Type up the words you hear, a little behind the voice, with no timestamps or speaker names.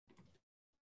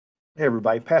Hey,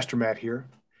 everybody, Pastor Matt here.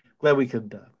 Glad we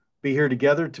could be here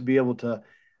together to be able to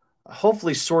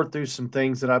hopefully sort through some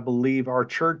things that I believe our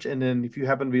church, and then if you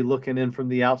happen to be looking in from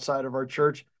the outside of our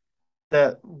church,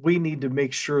 that we need to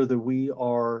make sure that we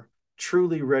are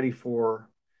truly ready for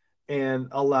and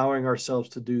allowing ourselves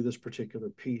to do this particular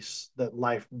piece that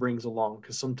life brings along.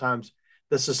 Because sometimes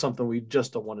this is something we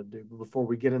just don't want to do. But before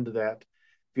we get into that,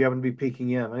 if you happen to be peeking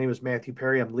in, my name is Matthew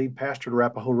Perry. I'm lead pastor at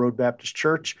Arapahoe Road Baptist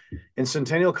Church in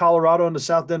Centennial, Colorado, in the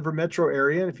South Denver metro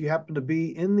area. And if you happen to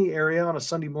be in the area on a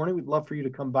Sunday morning, we'd love for you to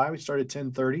come by. We start at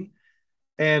 10:30.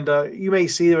 And you may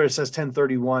see where it says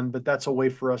 10:31, but that's a way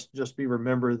for us to just be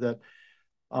remember that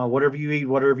whatever you eat,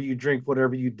 whatever you drink,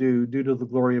 whatever you do to the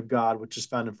glory of God, which is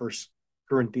found in First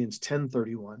Corinthians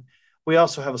 10:31. We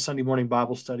also have a Sunday morning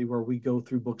Bible study where we go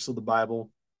through books of the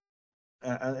Bible,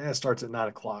 and it starts at 9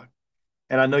 o'clock.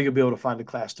 And I know you'll be able to find a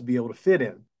class to be able to fit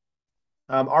in.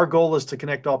 Our goal is to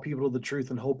connect all people to the truth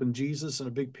and hope in Jesus. And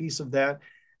a big piece of that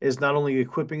is not only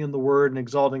equipping in the word and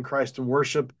exalting Christ in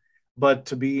worship, but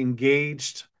to be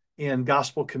engaged in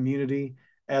gospel community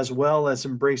as well as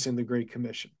embracing the Great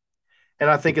Commission. And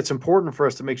I think it's important for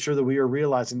us to make sure that we are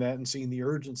realizing that and seeing the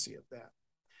urgency of that.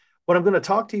 What I'm going to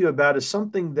talk to you about is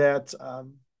something that,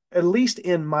 at least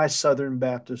in my Southern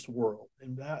Baptist world,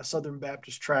 in that Southern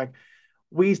Baptist track,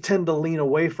 we tend to lean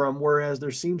away from, whereas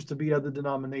there seems to be other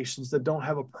denominations that don't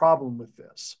have a problem with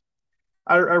this.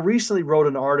 I recently wrote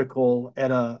an article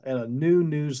at a new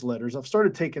newsletters. I've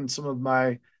started taking some of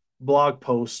my blog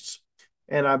posts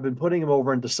and I've been putting them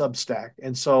over into Substack.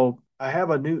 And so I have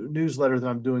a new newsletter that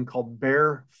I'm doing called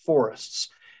Bare Forests.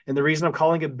 And the reason I'm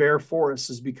calling it Bare Forests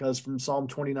is because from Psalm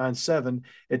 29:7,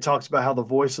 it talks about how the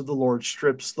voice of the Lord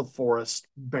strips the forest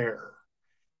bare.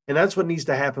 And that's what needs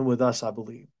to happen with us, I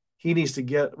believe. We need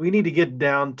to get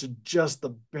down to just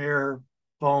the bare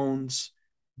bones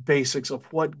basics of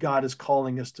what God is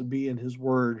calling us to be in his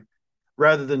word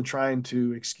rather than trying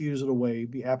to excuse it away,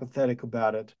 be apathetic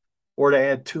about it, or to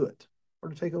add to it or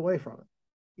to take away from it.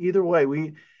 Either way,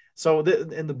 in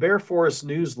the Bear Forest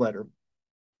newsletter,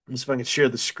 let's see if I can share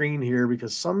the screen here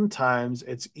because sometimes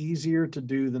it's easier to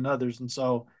do than others. And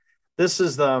so this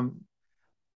is the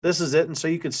this is it. And so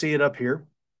you can see it up here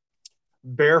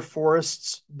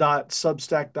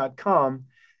bearforests.substack.com.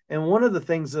 And one of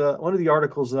the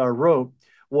articles that I wrote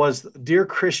was Dear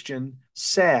Christian,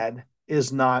 sad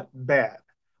is not bad.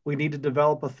 We need to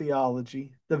develop a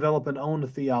theology, develop an own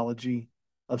theology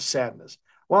of sadness.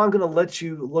 Well, I'm going to let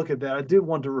you look at that. I did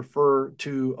want to refer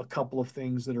to a couple of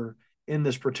things that are in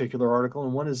this particular article.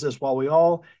 And one is this: while we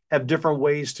all have different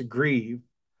ways to grieve,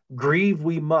 grieve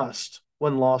we must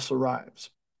when loss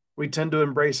arrives. We tend to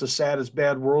embrace a sad as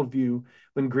bad worldview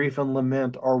when grief and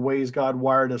lament are ways God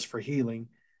wired us for healing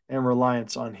and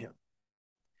reliance on Him.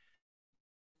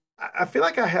 I feel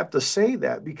like I have to say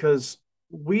that because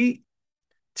we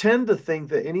tend to think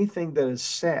that anything that is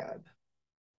sad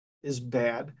is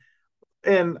bad.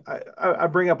 And I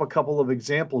bring up a couple of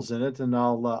examples in it, and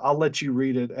I'll let you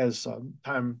read it as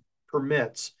time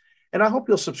permits. And I hope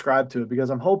you'll subscribe to it because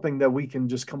I'm hoping that we can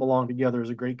just come along together as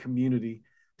a great community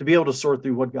to be able to sort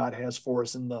through what God has for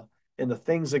us in the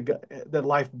things that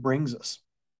life brings us.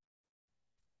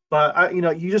 But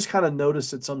you just kind of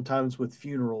notice it sometimes with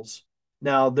funerals.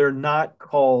 Now they're not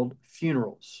called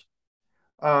funerals.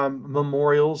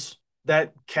 Memorials,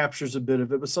 that captures a bit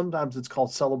of it, but sometimes it's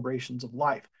called celebrations of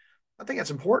life. I think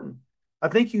that's important. I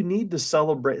think you need to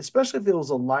celebrate, especially if it was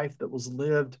a life that was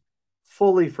lived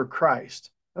fully for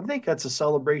Christ. I think that's a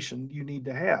celebration you need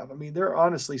to have. I mean, there are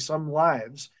honestly some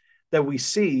lives that we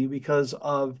see because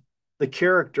of the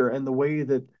character and the way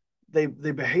that they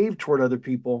behave toward other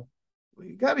people.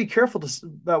 You got to be careful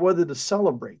about whether to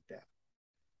celebrate that.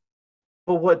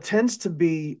 But what tends to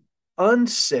be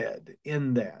unsaid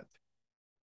in that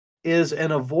is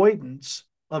an avoidance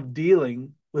of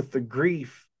dealing with the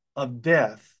grief of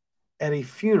death at a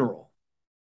funeral,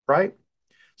 right?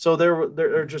 So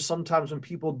there are just sometimes when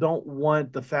people don't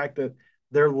want the fact that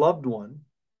their loved one,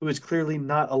 who is clearly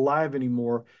not alive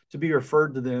anymore, to be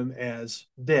referred to them as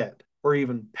dead or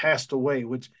even passed away,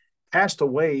 which passed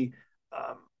away,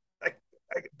 um,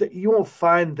 you won't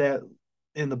find that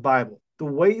in the Bible. The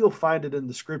way you'll find it in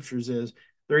the scriptures is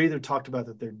they're either talked about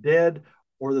that they're dead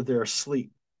or that they're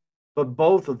asleep. But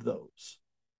both of those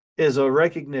is a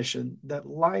recognition that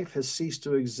life has ceased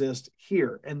to exist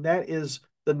here. And that is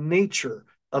the nature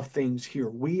of things here.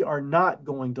 We are not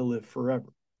going to live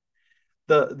forever.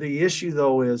 The issue,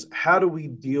 though, is how do we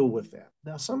deal with that?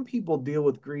 Now, some people deal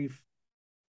with grief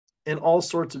in all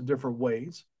sorts of different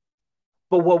ways.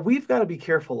 But what we've got to be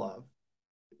careful of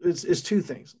is two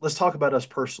things. Let's talk about us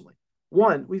personally.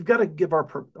 One, we've got to give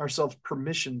ourselves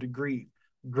permission to grieve.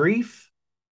 Grief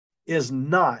is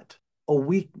not a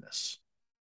weakness.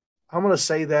 I'm going to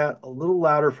say that a little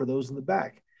louder for those in the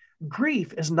back.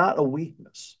 Grief is not a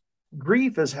weakness.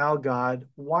 Grief is how God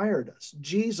wired us.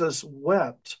 Jesus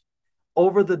wept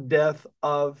over the death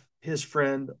of his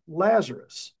friend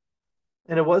Lazarus.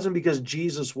 And it wasn't because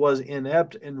Jesus was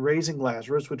inept in raising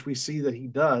Lazarus, which we see that he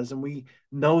does. And we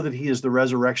know that he is the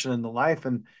resurrection and the life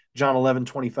in John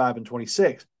 11:25 and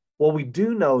 26. What we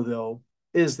do know, though,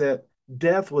 is that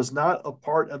death was not a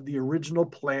part of the original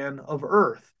plan of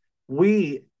earth.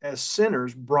 We, as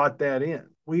sinners, brought that in.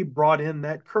 We brought in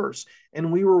that curse.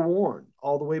 And we were warned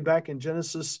all the way back in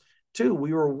Genesis 2.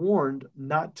 We were warned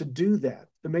not to do that,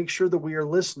 to make sure that we are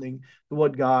listening to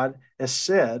what God has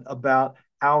said about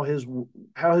how his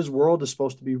world is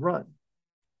supposed to be run.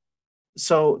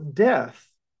 So death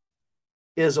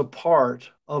is a part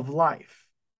of life.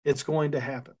 It's going to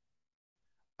happen.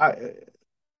 I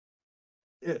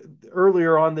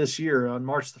Earlier on this year, on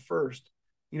March the 1st,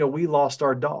 we lost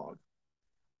our dog.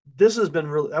 This has been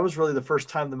really That was really the first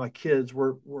time that my kids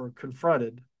were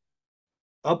confronted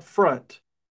up front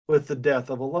with the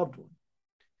death of a loved one.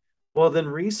 Well, then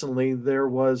recently there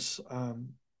was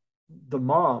the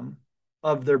mom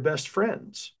of their best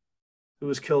friends who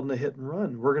was killed in a hit and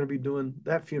run. We're going to be doing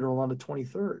that funeral on the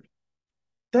 23rd.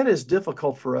 That is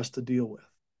difficult for us to deal with.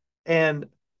 And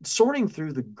sorting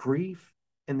through the grief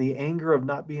and the anger of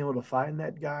not being able to find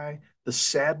that guy, the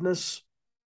sadness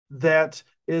that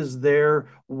is there,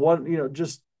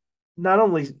 just not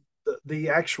only the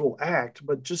actual act,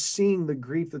 but just seeing the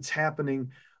grief that's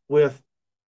happening with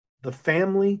the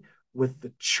family, with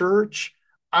the church.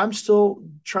 I'm still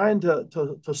trying to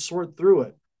sort through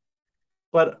it.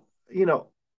 But,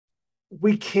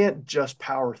 we can't just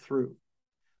power through.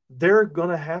 There are going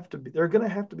to have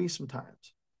to be some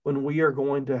times when we are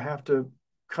going to have to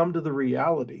come to the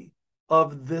reality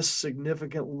of this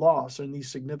significant loss and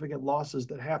these significant losses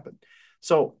that happen.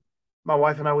 So my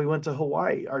wife and I, we went to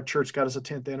Hawaii. Our church got us a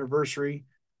 10th anniversary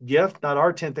gift, not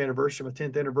our 10th anniversary, but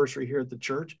 10th anniversary here at the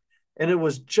church. And it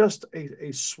was just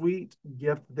a sweet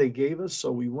gift they gave us.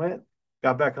 So we went,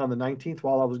 got back on the 19th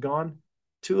while I was gone.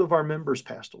 Two of our members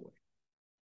passed away,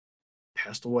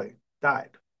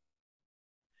 died.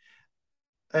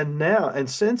 And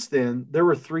since then, there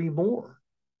were three more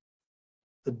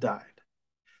that died.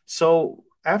 So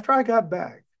after I got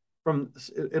back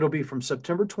it'll be from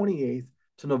September 28th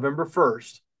to November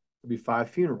 1st, there'll be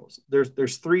five funerals.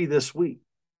 There's three this week.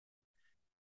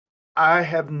 I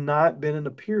have not been in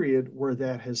a period where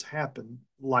that has happened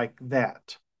like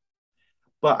that.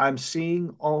 But I'm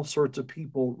seeing all sorts of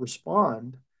people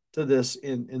respond to this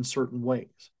in certain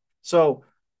ways. So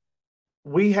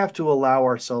we have to allow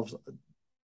ourselves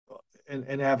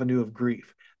an avenue of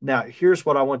grief. Now, here's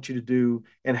what I want you to do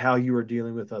and how you are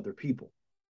dealing with other people.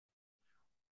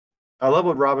 I love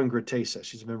what Robin Gratté says.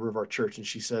 She's a member of our church, and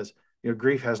she says,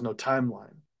 grief has no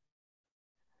timeline.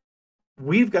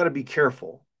 We've got to be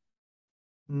careful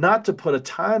not to put a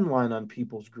timeline on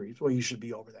people's grief. Well, you should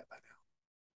be over that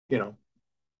by now.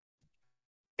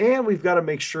 And we've got to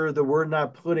make sure that we're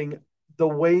not putting the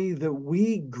way that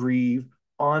we grieve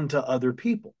onto other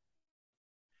people.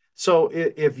 So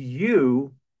if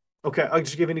you, okay, I'll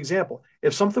just give you an example.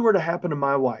 If something were to happen to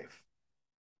my wife,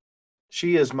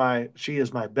 she is my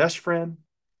best friend.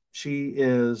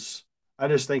 I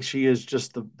just think she is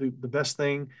just the best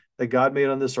thing that God made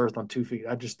on this earth on 2 feet.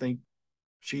 I just think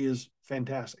she is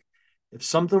fantastic. If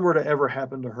something were to ever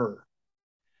happen to her,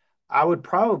 I would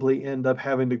probably end up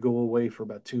having to go away for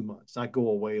about 2 months. Not go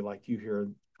away like you hear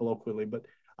colloquially, but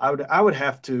I would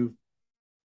have to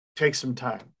take some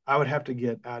time. I would have to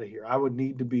get out of here. I would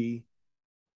need to be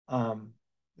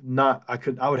not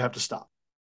I would have to stop.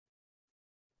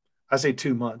 I say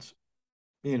 2 months,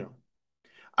 you know.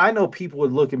 I know people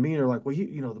would look at me and they're like, well,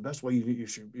 the best way you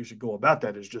should go about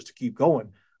that is just to keep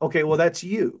going. Okay, well, that's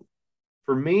you.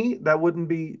 For me, that wouldn't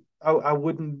be I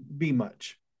wouldn't be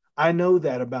much. I know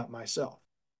that about myself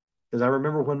because I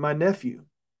remember when my nephew,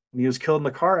 when he was killed in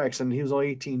a car accident, he was only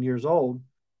 18 years old.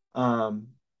 Um,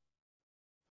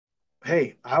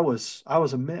 hey, I was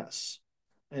a mess.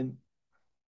 And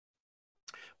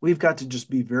we've got to just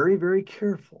be very, very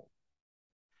careful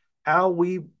how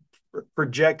we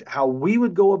project how we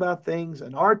would go about things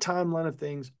and our timeline of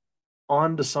things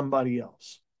onto somebody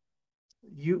else.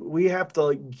 We have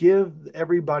to give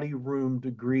everybody room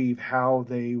to grieve how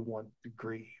they want to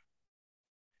grieve.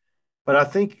 But I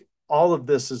think all of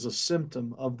this is a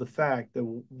symptom of the fact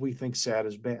that we think sad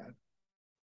is bad.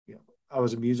 I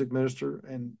was a music minister,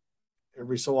 and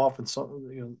every so often,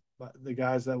 the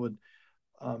guys that would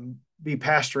be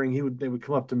pastoring, they would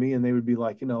come up to me and they would be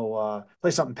like,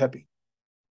 play something peppy.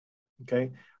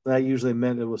 Okay. That usually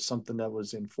meant it was something that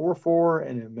was in 4/4,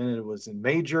 and it meant it was in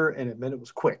major, and it meant it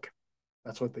was quick.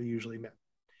 That's what they usually meant.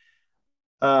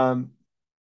 Um,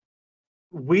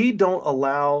 we don't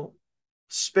allow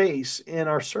space in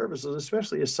our services,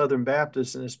 especially as Southern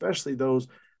Baptists, and especially those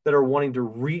that are wanting to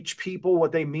reach people.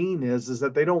 What they mean is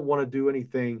that they don't want to do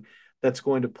anything that's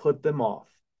going to put them off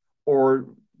or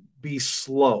be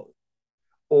slow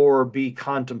or be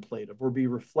contemplative or be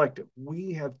reflective.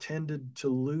 We have tended to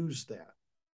lose that.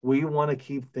 We want to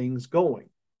keep things going.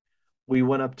 We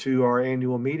went up to our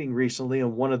annual meeting recently,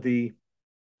 and one of the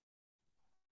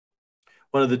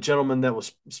gentlemen that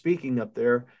was speaking up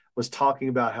there was talking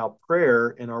about how prayer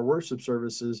in our worship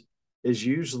services is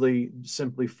usually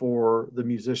simply for the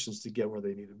musicians to get where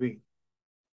they need to be.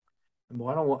 And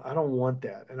well, I don't want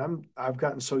that. And I've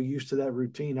gotten so used to that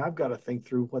routine. I've got to think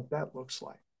through what that looks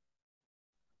like.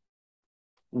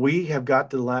 We have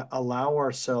got to allow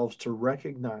ourselves to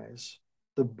recognize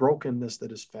the brokenness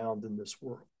that is found in this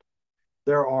world.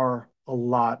 There are a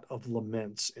lot of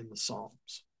laments in the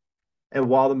Psalms. And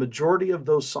while the majority of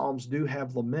those Psalms do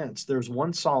have laments, there's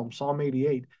one Psalm, Psalm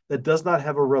 88, that does not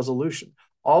have a resolution.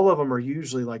 All of them are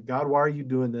usually like, God, why are you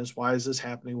doing this? Why is this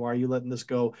happening? Why are you letting this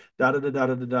go? Da da da da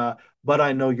da da da. But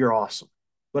I know you're awesome.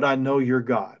 But I know you're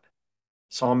God.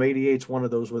 Psalm 88 is one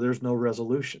of those where there's no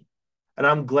resolution. And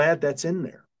I'm glad that's in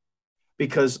there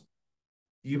because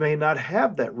you may not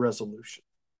have that resolution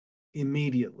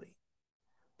immediately,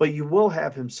 but you will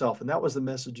have himself. And that was the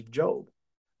message of Job.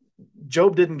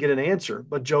 Job didn't get an answer,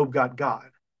 but Job got God.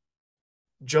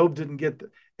 Job didn't get the,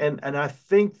 and I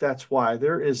think that's why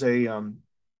there is a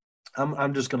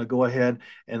I'm just going to go ahead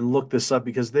and look this up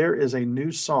because there is a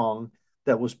new song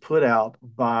that was put out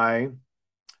by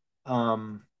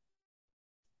um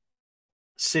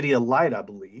City of Light, I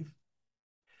believe,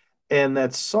 and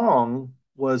that song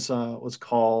was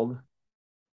called,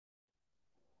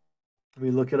 let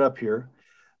me look it up here.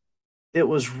 It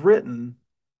was written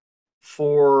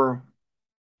for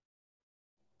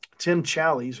Tim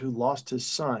Challies, who lost his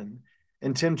son.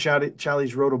 And Tim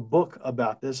Challies wrote a book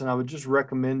about this, and I would just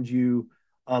recommend you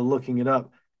looking it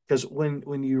up because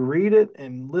when you read it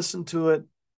and listen to it,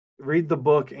 read the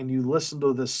book and you listen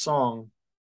to this song,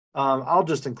 I'll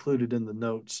just include it in the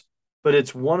notes. But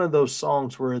it's one of those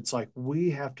songs where it's like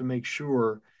we have to make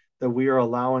sure that we are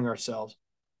allowing ourselves.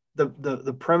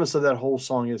 The premise of that whole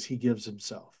song is he gives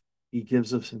himself. He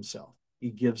gives of himself. He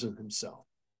gives of himself.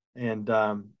 And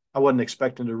I wasn't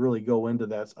expecting to really go into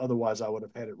that. Otherwise, I would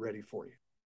have had it ready for you.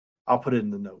 I'll put it in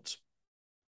the notes.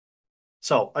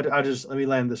 So I just let me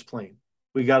land this plane.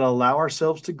 We got to allow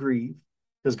ourselves to grieve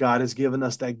because God has given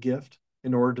us that gift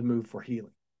in order to move for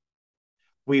healing.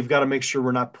 We've got to make sure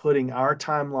we're not putting our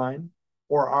timeline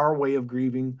or our way of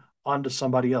grieving onto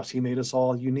somebody else. He made us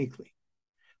all uniquely.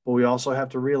 But we also have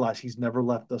to realize he's never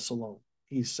left us alone.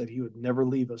 He said he would never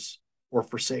leave us or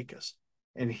forsake us.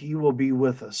 And he will be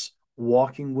with us,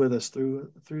 walking with us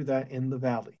through that in the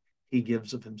valley. He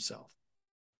gives of himself.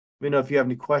 Let me know if you have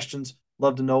any questions.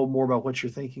 Love to know more about what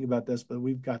you're thinking about this, but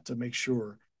we've got to make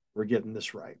sure we're getting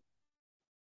this right.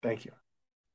 Thank you.